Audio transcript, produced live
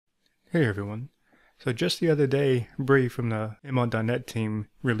Hey everyone. So just the other day, Bree from the ML.NET team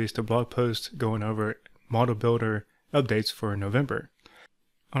released a blog post going over model builder updates for November.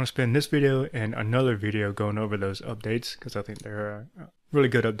 I'm going to spend this video and another video going over those updates because I think they're really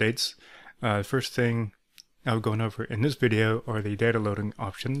good updates. First thing I'll be going over in this video are the data loading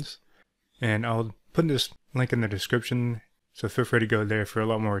options. And I'll put this link in the description, so feel free to go there for a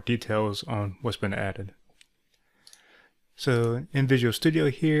lot more details on what's been added. So in Visual Studio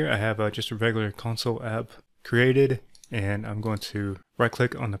here, I have just a regular console app created, and I'm going to right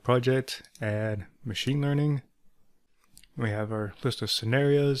click on the project, add machine learning. We have our list of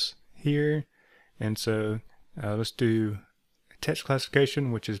scenarios here, and so let's do text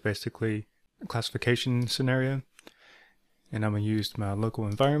classification, which is basically a classification scenario. And I'm going to use my local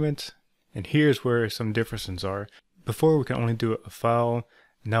environment, and here's where some differences are. Before we can only do a file,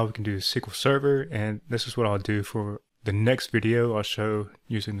 now we can do SQL Server, and this is what I'll do for the next video. I'll show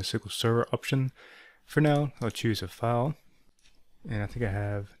using the SQL Server option. For now, I'll choose a file, and I think I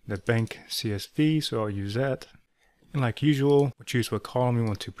have the bank CSV, so I'll use that. And like usual, we'll choose what column we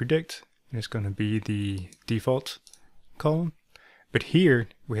want to predict, and it's going to be the default column. But here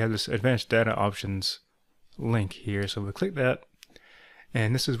we have this advanced data options link here, so we'll click that,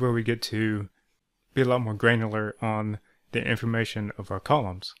 and this is where we get to be a lot more granular on the information of our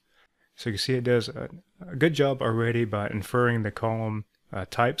columns. So you can see it does a good job already by inferring the column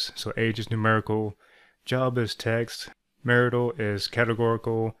types. So age is numerical, job is text, marital is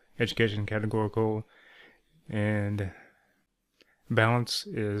categorical, education categorical, and balance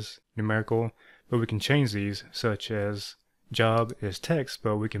is numerical. But we can change these, such as job is text,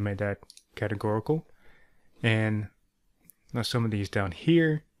 but we can make that categorical. And now some of these down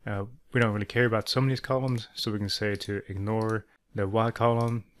here, we don't really care about some of these columns, so we can say to ignore the Y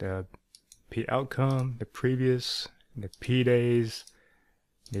column, the P outcome, the previous, the P days,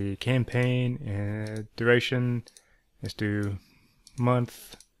 the campaign, and duration. Let's do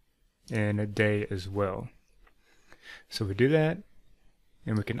month and a day as well. So we do that,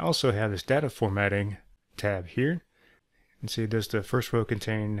 and we can also have this data formatting tab here. And see, does the first row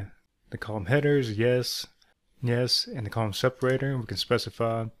contain the column headers? Yes, yes, and the column separator. We can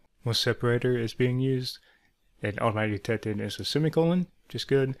specify what separator is being used. It automatically detected as a semicolon, which is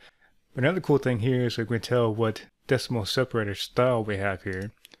good. But another cool thing here is we can tell what decimal separator style we have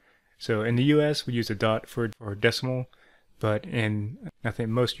here. So in the US, we use a dot for decimal, but in I think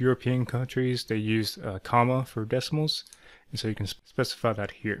most European countries, they use a comma for decimals, and so you can specify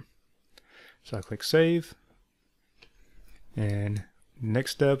that here. So I click Save, and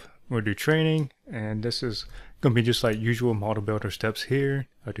next step, we'll do training, and this is going to be just like usual model builder steps here.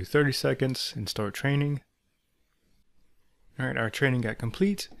 I'll do 30 seconds and start training. Alright, our training got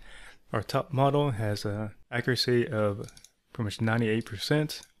complete. Our top model has an accuracy of pretty much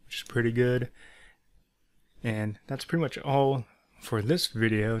 98%, which is pretty good. And that's pretty much all for this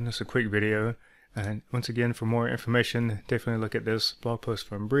video. Just a quick video. And once again, for more information, definitely look at this blog post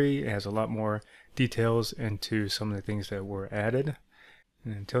from Bree. It has a lot more details into some of the things that were added.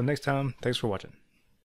 And until next time, thanks for watching.